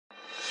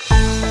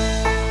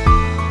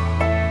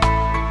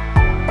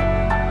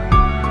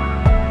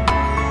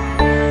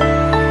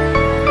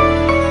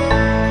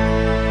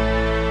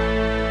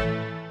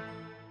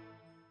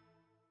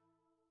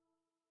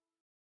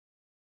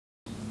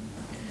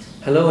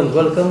Hello and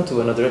welcome to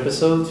another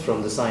episode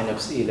from the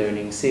TheSynapse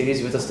e-learning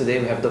series. With us today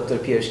we have Dr.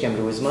 Pierre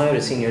Schembri-Wismayer,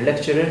 a senior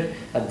lecturer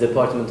at the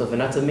Department of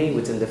Anatomy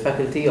within the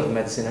Faculty of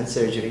Medicine and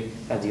Surgery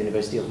at the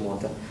University of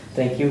Malta.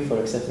 Thank you for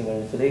accepting our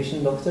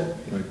invitation, Doctor.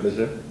 My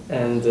pleasure.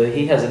 And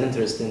he has an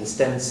interest in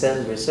stem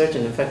cell research,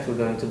 and in fact we're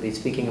going to be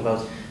speaking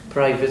about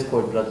private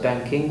cord blood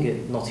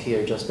banking, not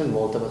here just in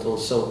Malta, but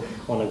also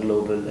on a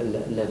global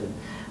level.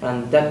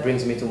 And that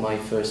brings me to my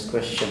first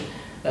question.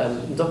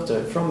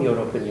 Doctor, from your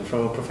opinion,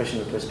 from a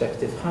professional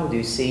perspective, how do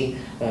you see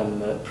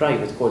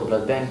private cord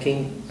blood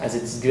banking as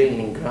it's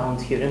gaining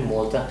ground here in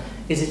Malta?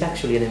 Is it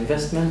actually an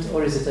investment,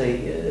 or is it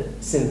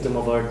a symptom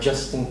of our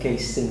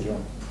just-in-case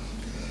syndrome?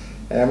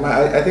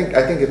 I think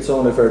it's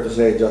only fair to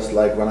say, just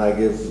like when I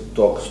give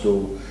talks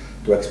to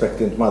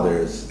expectant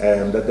mothers,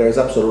 that there is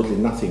absolutely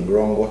nothing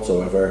wrong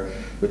whatsoever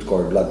with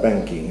cord blood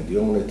banking. The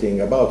only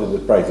thing about it,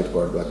 with private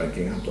cord blood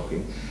banking I'm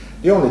talking,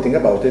 the only thing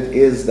about it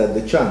is that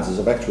the chances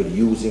of actually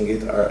using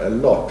it are a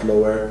lot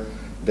lower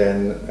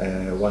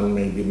than one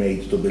may be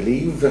made to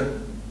believe,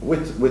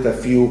 with a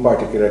few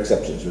particular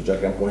exceptions, which I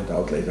can point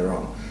out later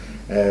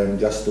on.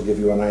 Just to give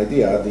you an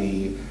idea,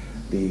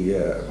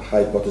 the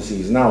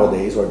hypotheses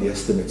nowadays, or the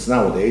estimates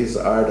nowadays,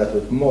 are that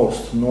with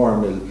most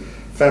normal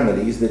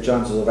families, the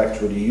chances of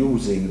actually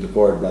using the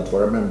cord blood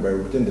for a member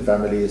within the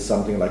family is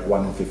something like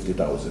 1 in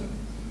 50,000.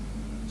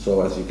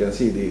 So as you can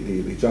see,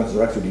 the chances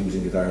of actually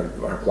using it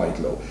are quite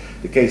low.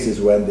 The cases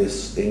when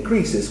this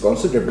increases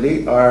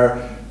considerably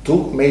are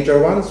two major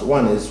ones.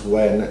 One is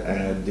when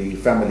the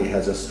family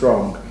has a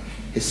strong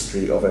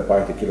history of a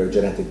particular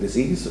genetic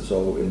disease.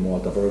 So in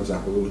Malta, for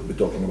example, we would be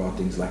talking about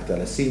things like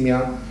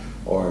thalassemia,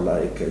 or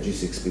like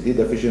G6PD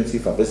deficiency,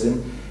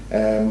 favism.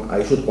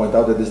 I should point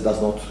out that this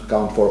does not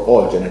count for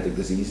all genetic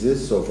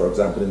diseases. So for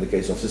example, in the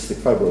case of cystic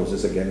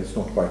fibrosis, again, it's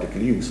not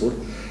particularly useful,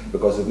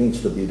 because it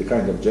needs to be the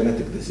kind of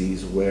genetic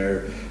disease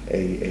where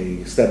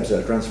a stem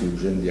cell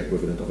transfusion, the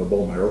equivalent of a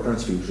bone marrow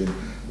transfusion,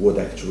 would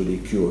actually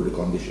cure the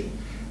condition.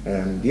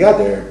 The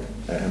other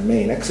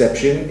main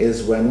exception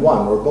is when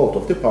one or both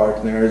of the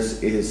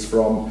partners is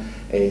from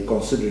a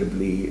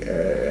considerably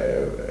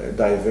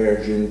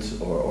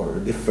divergent or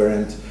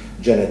different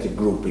genetic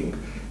grouping.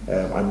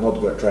 I'm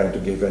not trying to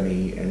give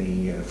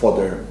any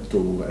fodder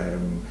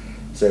to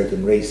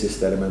certain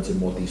racist elements in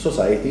Maltese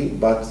society,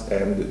 but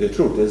the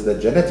truth is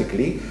that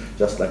genetically,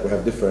 just like we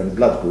have different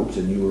blood groups,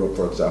 in Europe,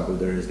 for example,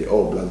 there is the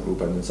O blood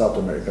group, and in South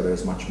America there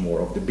is much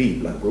more of the B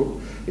blood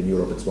group. In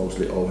Europe it's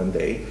mostly O and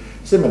A.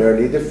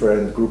 Similarly,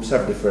 different groups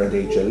have different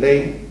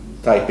HLA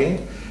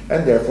typing,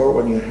 and therefore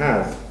when you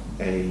have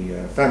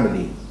a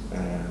family,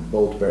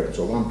 both parents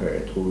or one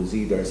parent, who is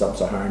either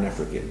sub-Saharan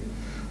African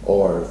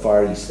or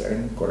Far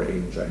Eastern,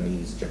 Korean,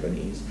 Chinese,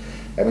 Japanese,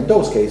 and in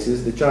those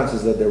cases, the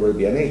chances that there will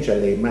be an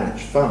HLA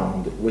match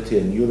found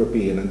within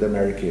European and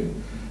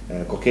American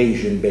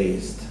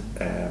Caucasian-based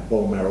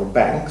bone marrow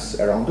banks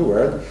around the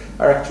world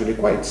are actually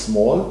quite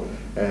small,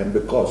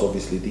 because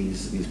obviously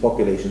these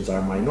populations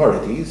are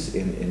minorities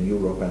in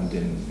Europe and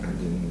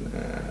in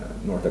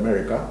North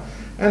America,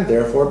 and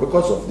therefore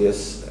because of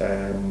this,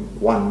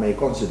 one may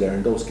consider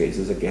in those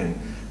cases, again,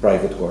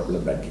 private cord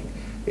blood banking.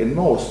 In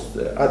most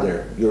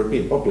other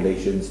European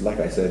populations, like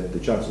I said, the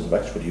chances of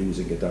actually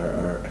using it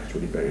are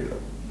actually very low.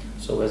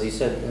 So as you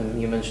said,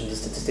 you mentioned the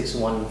statistics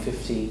 1 in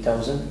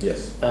 50,000.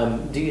 Yes.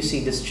 Do you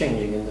see this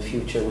changing in the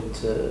future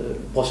with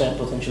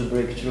potential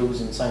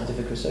breakthroughs in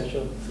scientific research?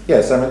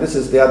 Yes, I mean, this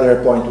is the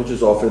other point which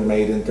is often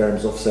made in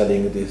terms of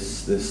selling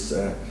this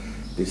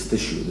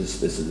tissue,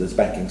 this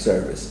banking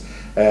service.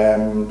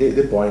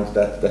 The point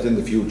that in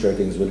the future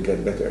things will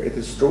get better. It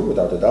is true,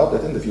 without a doubt,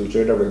 that in the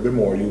future there will be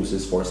more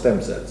uses for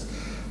stem cells.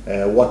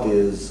 What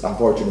is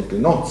unfortunately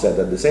not said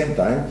at the same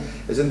time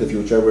is in the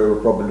future we will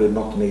probably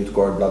not need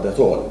cord blood at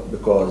all,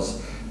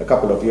 because a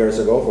couple of years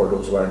ago, for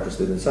those who are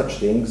interested in such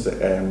things,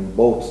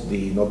 both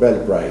the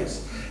Nobel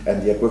Prize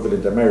and the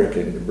equivalent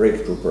American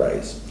Breakthrough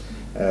Prize,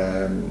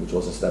 which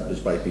was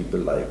established by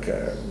people like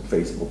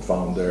Facebook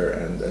founder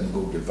and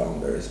Google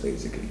founders,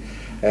 basically,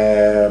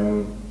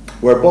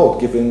 were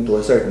both given to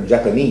a certain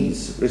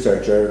Japanese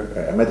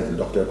researcher, a medical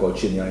doctor called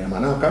Shinya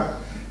Yamanaka.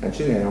 And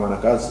Shinya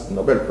Yamanaka's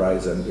Nobel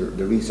Prize and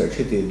the research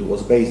he did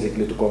was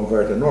basically to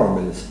convert a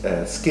normal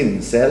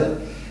skin cell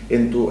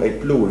into a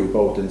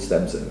pluripotent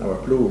stem cell. Now,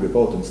 a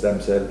pluripotent stem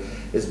cell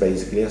is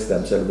basically a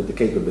stem cell with the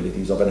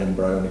capabilities of an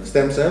embryonic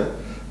stem cell,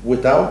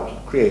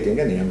 without creating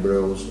any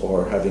embryos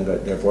or having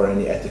therefore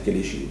any ethical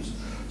issues.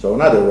 So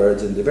in other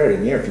words, in the very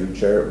near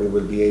future, we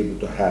will be able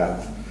to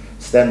have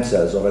stem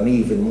cells of an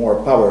even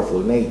more powerful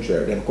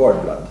nature than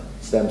cord blood,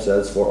 stem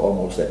cells for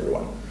almost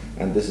everyone.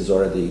 And this is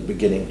already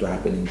beginning to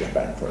happen in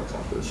Japan, for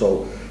example.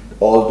 So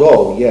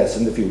although, yes,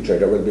 in the future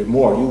there will be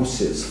more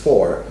uses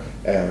for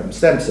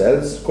stem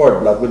cells, cord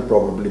blood will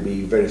probably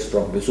be very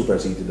strongly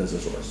superseded as a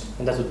source.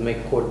 And that would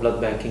make cord blood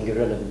banking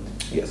irrelevant.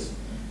 Yes.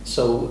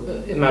 So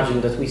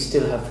imagine that we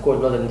still have cord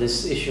blood, and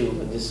this issue,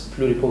 this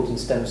pluripotent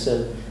stem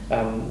cell,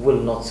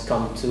 will not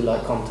come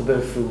to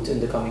bear fruit in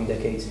the coming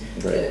decades.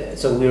 Right.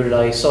 So we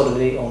rely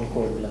solely on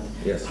cord blood.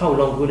 Yes. How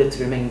long will it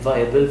remain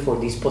viable for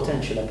these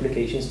potential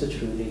applications to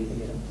truly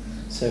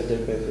serve their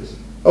purpose?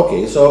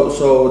 Okay,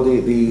 so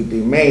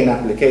the main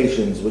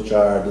applications which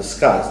are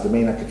discussed,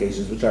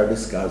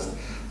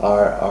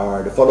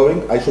 are the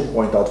following. I should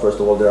point out, first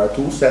of all, there are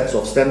two sets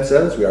of stem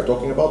cells we are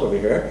talking about over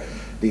here.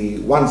 The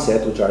one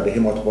set, which are the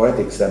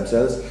hematopoietic stem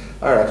cells,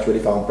 are actually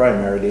found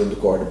primarily in the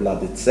cord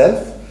blood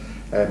itself.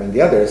 And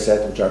the other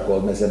set, which are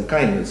called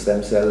mesenchymal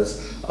stem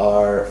cells,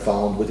 are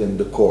found within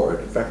the cord.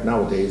 In fact,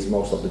 nowadays,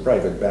 most of the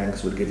private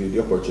banks will give you the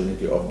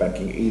opportunity of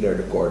banking either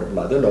the cord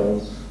blood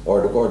alone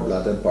or the cord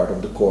blood and part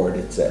of the cord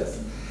itself.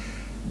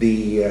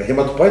 The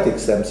hematopoietic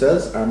stem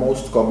cells are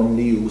most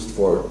commonly used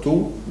for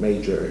two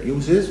major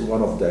uses.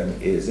 One of them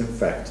is, in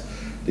fact,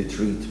 the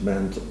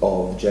treatment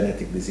of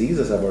genetic disease,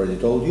 as I've already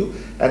told you.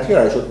 And here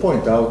I should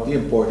point out the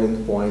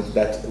important point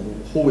that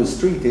who is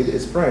treated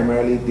is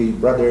primarily the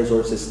brothers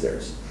or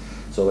sisters.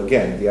 So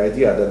again, the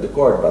idea that the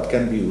cord blood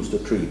can be used to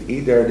treat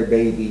either the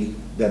baby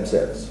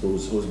themselves,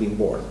 who's being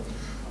born,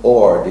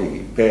 or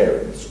the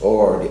parents,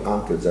 or the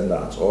uncles and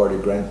aunts, or the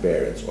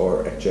grandparents,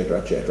 or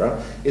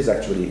etc., is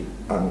actually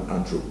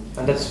untrue.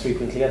 And that's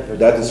frequently advertised.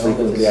 That is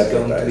frequently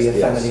advertised. Going to be a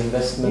family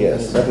investment.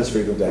 Yes, that is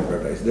frequently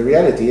advertised. The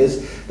reality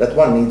is that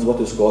one needs what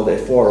is called a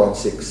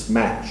 4-on-6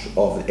 match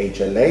of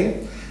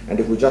HLA. And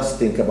if we just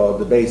think about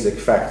the basic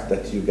fact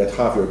that you get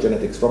half your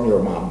genetics from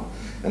your mom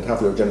and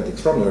half your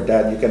genetics from your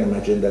dad, you can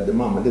imagine that the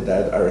mom and the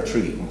dad are a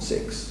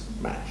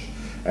 3-on-6 match.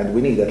 And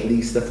we need at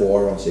least a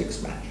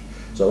 4-on-6 match.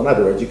 So in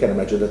other words, you can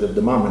imagine that if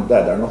the mom and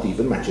dad are not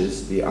even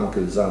matches, the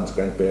uncles, aunts,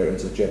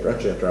 grandparents,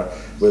 etc.,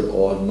 will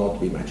all not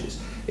be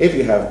matches. If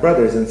you have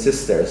brothers and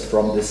sisters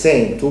from the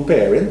same two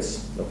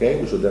parents, okay,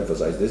 we should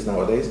emphasize this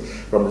nowadays,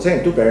 from the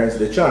same two parents,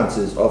 the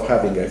chances of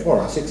having a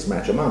 4-on-6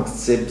 match amongst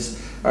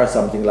sibs are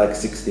something like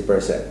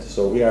 60%.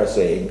 So we are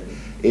saying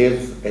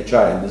if a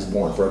child is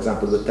born, for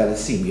example, with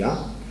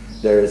thalassemia,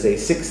 there is a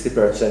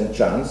 60%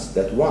 chance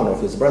that one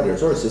of his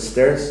brothers or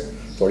sisters,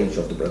 for each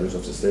of the brothers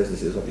or sisters,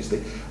 this is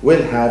obviously,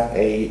 will have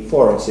a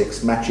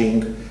 4-on-6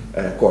 matching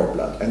cord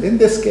blood. And in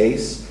this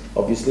case,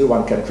 obviously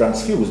one can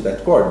transfuse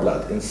that cord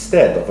blood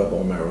instead of a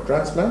bone marrow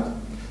transplant,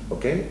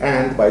 okay?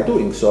 And by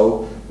doing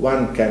so,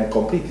 one can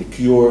completely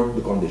cure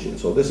the condition.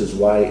 So this is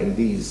why in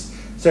these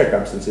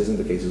circumstances, in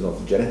the cases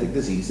of genetic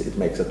disease, it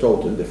makes a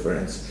total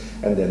difference,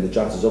 and then the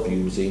chances of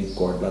using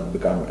cord blood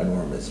become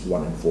enormous,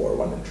 1 in 4,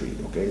 1 in 3,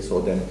 okay? So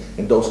then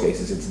in those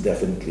cases, it's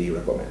definitely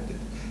recommended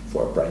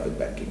for private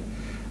banking.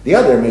 The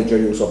other major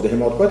use of the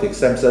hematopoietic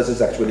stem cells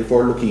is actually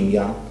for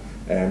leukemia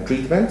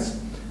treatments,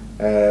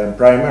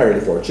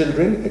 primarily for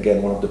children.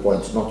 Again, one of the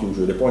points not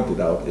usually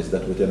pointed out is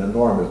that within a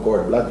normal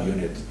cord blood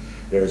unit,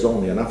 there is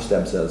only enough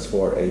stem cells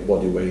for a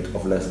body weight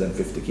of less than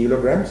 50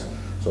 kilograms.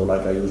 So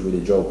like I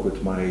usually joke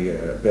with my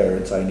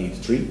parents, I need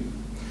 3,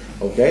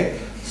 okay?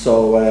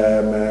 So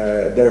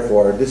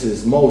therefore, this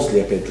is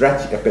mostly a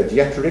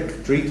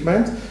pediatric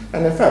treatment.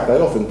 And in fact, I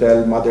often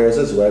tell mothers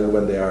as well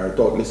when they are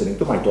listening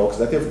to my talks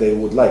that if they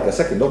would like a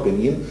second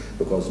opinion,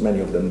 because many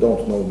of them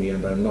don't know me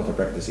and I'm not a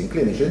practicing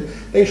clinician,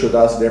 they should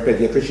ask their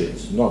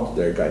pediatricians, not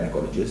their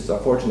gynecologists.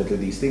 Unfortunately,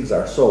 these things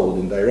are sold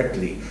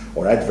indirectly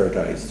or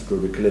advertised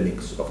through the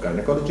clinics of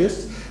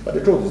gynecologists. But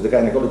the truth is the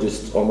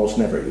gynecologists almost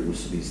never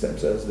use these stem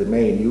cells. The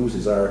main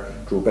uses are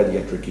through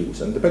pediatric use,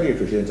 and the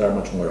pediatricians are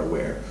much more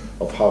aware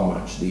of how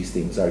much these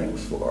things are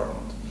useful or not.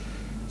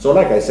 So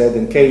like I said,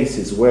 in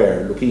cases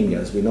where leukemia,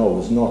 as we know,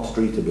 is not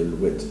treatable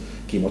with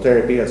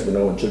chemotherapy, as we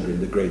know in children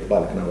the great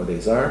bulk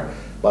nowadays are,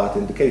 but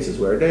in the cases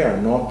where they are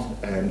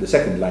not, the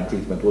second line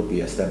treatment would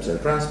be a stem cell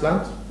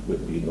transplant.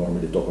 We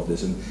normally talk of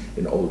this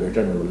in older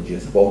terminology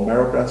as bone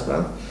marrow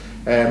transplant.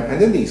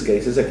 And in these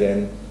cases,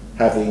 again,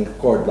 having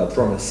cord blood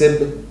from a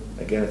sib,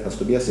 again it has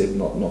to be a sib,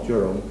 not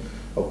your own,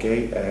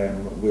 okay,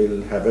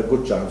 will have a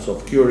good chance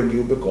of curing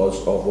you because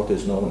of what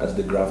is known as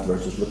the graft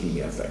versus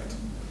leukemia effect.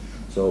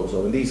 So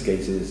in these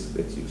cases,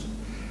 it's useful.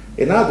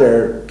 In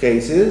other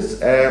cases,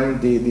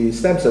 the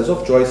stem cells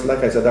of choice, like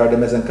I said, are the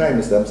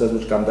mesenchymal stem cells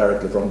which come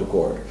directly from the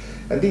cord.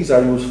 And these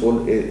are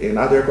useful in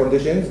other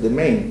conditions. The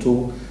main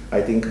two,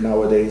 I think,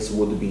 nowadays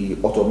would be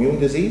autoimmune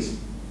disease.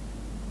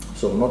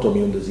 So in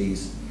autoimmune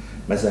disease,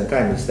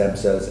 mesenchymal stem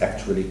cells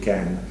actually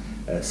can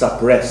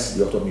suppress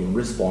the autoimmune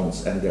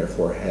response and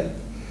therefore help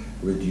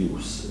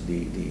reduce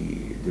the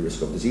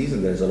risk of disease,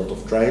 and there's a lot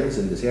of trials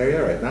in this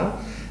area right now.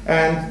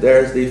 And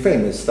there's the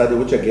famous study,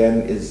 which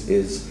again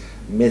is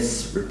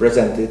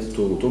misrepresented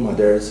to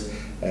mothers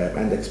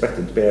and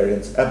expectant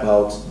parents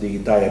about the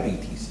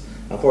diabetes.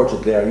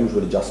 Unfortunately, I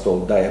usually just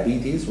told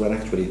diabetes when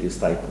actually it is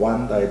type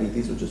 1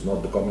 diabetes, which is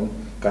not the common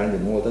kind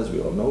in Malta, as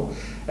we all know.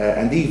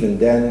 And even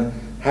then,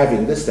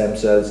 having the stem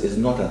cells is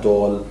not at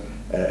all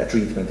a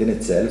treatment in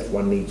itself.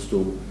 One needs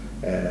to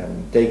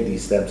take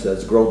these stem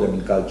cells, grow them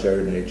in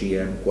culture in a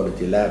GM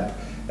quality lab,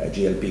 a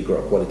GLP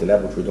quality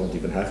lab, which we don't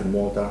even have in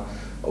Malta.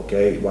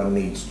 Okay, one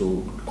needs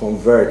to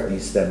convert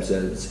these stem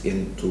cells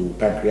into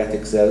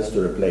pancreatic cells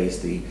to replace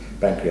the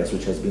pancreas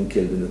which has been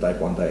killed in the type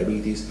 1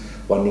 diabetes.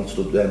 One needs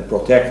to then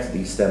protect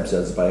these stem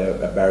cells by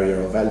a barrier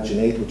of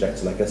alginate, which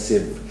acts like a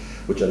sieve,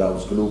 which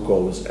allows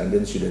glucose and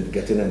insulin to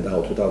get in and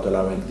out without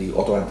allowing the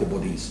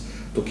autoantibodies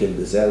to kill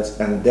the cells,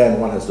 and then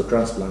one has to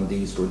transplant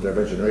these through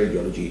intervention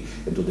radiology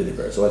into the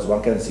liver. So as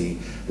one can see,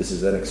 this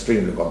is an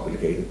extremely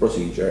complicated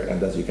procedure,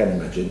 and as you can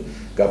imagine,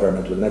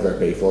 government will never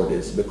pay for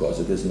this because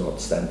it is not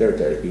standard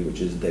therapy,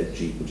 which is dead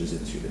cheap, which is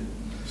insulin.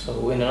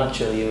 So in a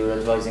nutshell, you're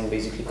advising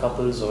basically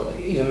couples or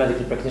even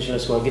medical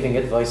practitioners who are giving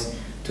advice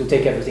to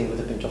take everything with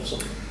a pinch of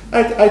salt.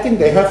 I think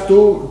they have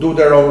to do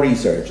their own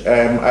research,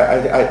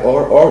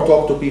 or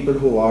talk to people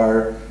who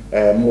are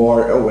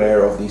more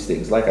aware of these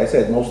things. Like I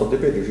said, most of the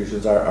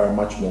pediatricians are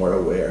much more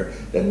aware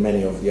than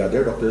many of the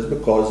other doctors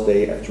because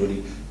they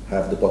actually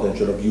have the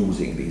potential of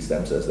using these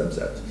stem cells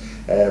themselves.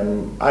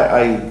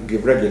 I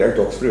give regular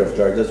talks free of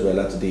charge as well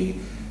at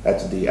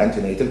the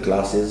antenatal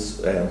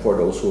classes for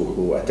those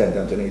who attend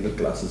antenatal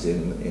classes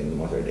in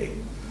Mater Dei.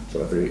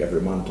 So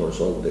every month or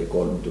so they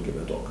call me to give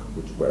a talk,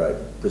 where I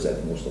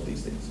present most of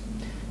these things.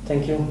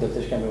 Thank you,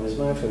 Dr. Schembri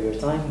Wismayer, for your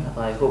time.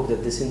 I hope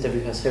that this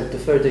interview has helped to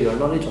further your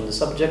knowledge on the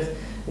subject,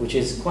 which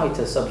is quite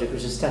a subject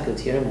which is tackled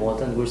here in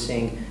Malta, and we're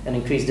seeing an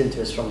increased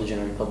interest from the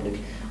general public.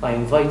 I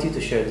invite you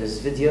to share this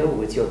video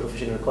with your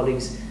professional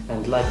colleagues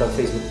and like our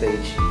Facebook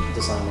page,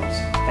 TheSynapse.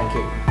 Thank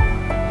you.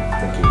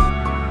 Thank you.